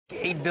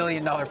$8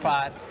 billion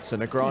pot. So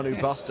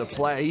Negreanu busts a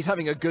player. He's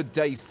having a good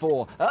day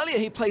 4. Earlier,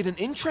 he played an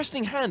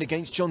interesting hand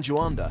against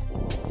Juanda.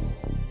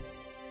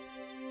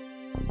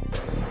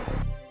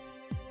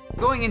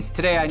 Going into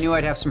today, I knew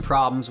I'd have some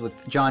problems with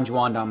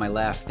Juanda on my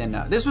left, and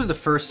this was the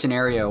first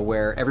scenario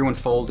where everyone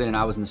folded and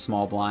I was in the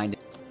small blind.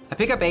 I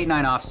pick up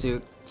 8-9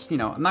 offsuit. You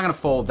know, I'm not gonna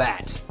fold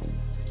that.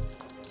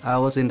 I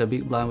was in the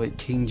big blind with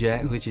King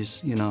Jack, which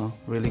is, you know,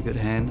 really good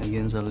hand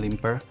against a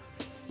limper.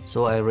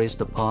 So I raised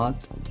the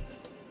pot.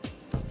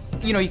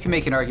 You know, you can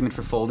make an argument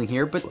for folding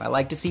here, but I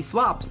like to see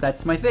flops.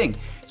 That's my thing.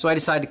 So I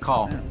decided to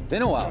call. Yeah,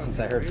 been a while since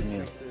I heard from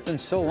you. It's been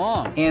so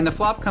long. And the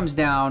flop comes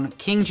down,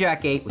 King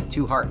Jack 8 with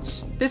 2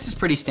 hearts. This is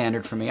pretty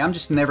standard for me. I'm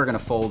just never gonna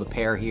fold a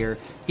pair here.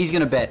 He's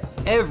gonna bet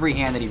every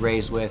hand that he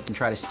raised with and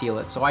try to steal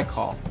it, so I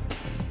call.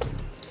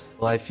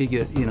 Well, I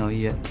figured, you know,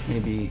 he had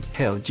maybe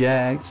pair of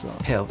jacks, or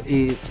pair of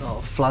 8s,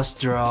 or flush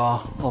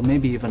draw, or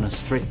maybe even a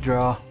straight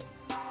draw.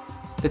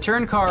 The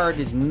turn card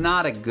is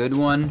not a good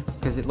one,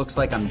 because it looks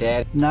like I'm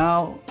dead.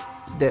 Now,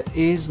 that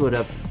ace would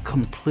have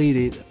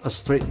completed a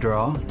straight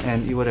draw,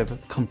 and it would have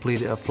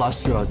completed a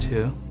flush draw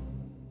too.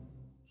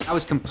 I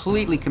was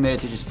completely committed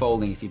to just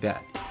folding if he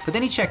bet. But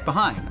then he checked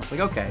behind. I was like,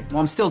 okay, well,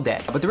 I'm still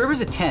dead. But the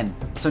river's a 10.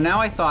 So now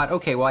I thought,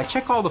 okay, well, I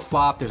check all the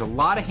flop. There's a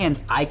lot of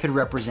hands I could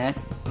represent.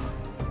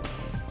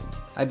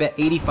 I bet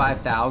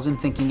 85,000,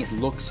 thinking it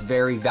looks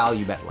very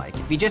value bet-like.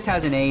 If he just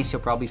has an ace, he'll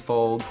probably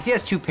fold. If he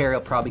has 2 pair,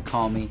 he'll probably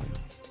call me.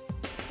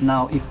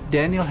 Now, if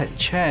Daniel had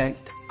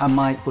checked, I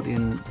might put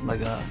in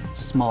like a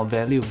small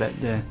value bet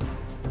there.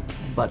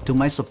 But to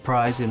my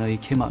surprise, you know, he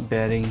came up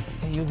betting.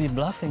 Hey, you'll be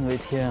bluffing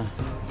right here.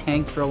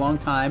 Tanked for a long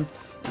time,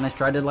 and I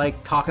tried to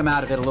like talk him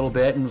out of it a little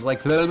bit and was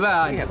like, blah, blah,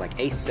 blah. You have like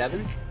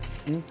ace-7?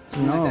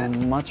 No,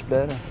 like much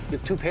better.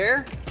 With 2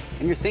 pair?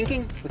 And you're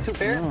thinking with 2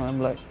 pair? No, I'm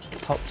like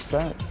top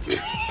set.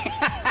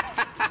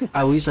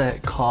 I wish I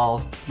had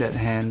called that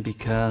hand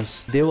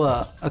because there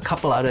were a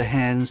couple other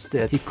hands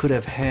that he could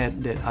have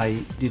had that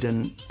I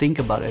didn't think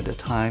about at the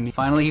time.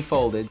 Finally, he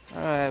folded.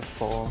 All right,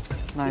 4.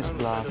 Nice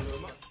bluff.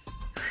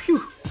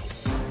 Phew.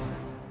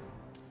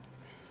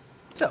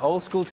 It's an old school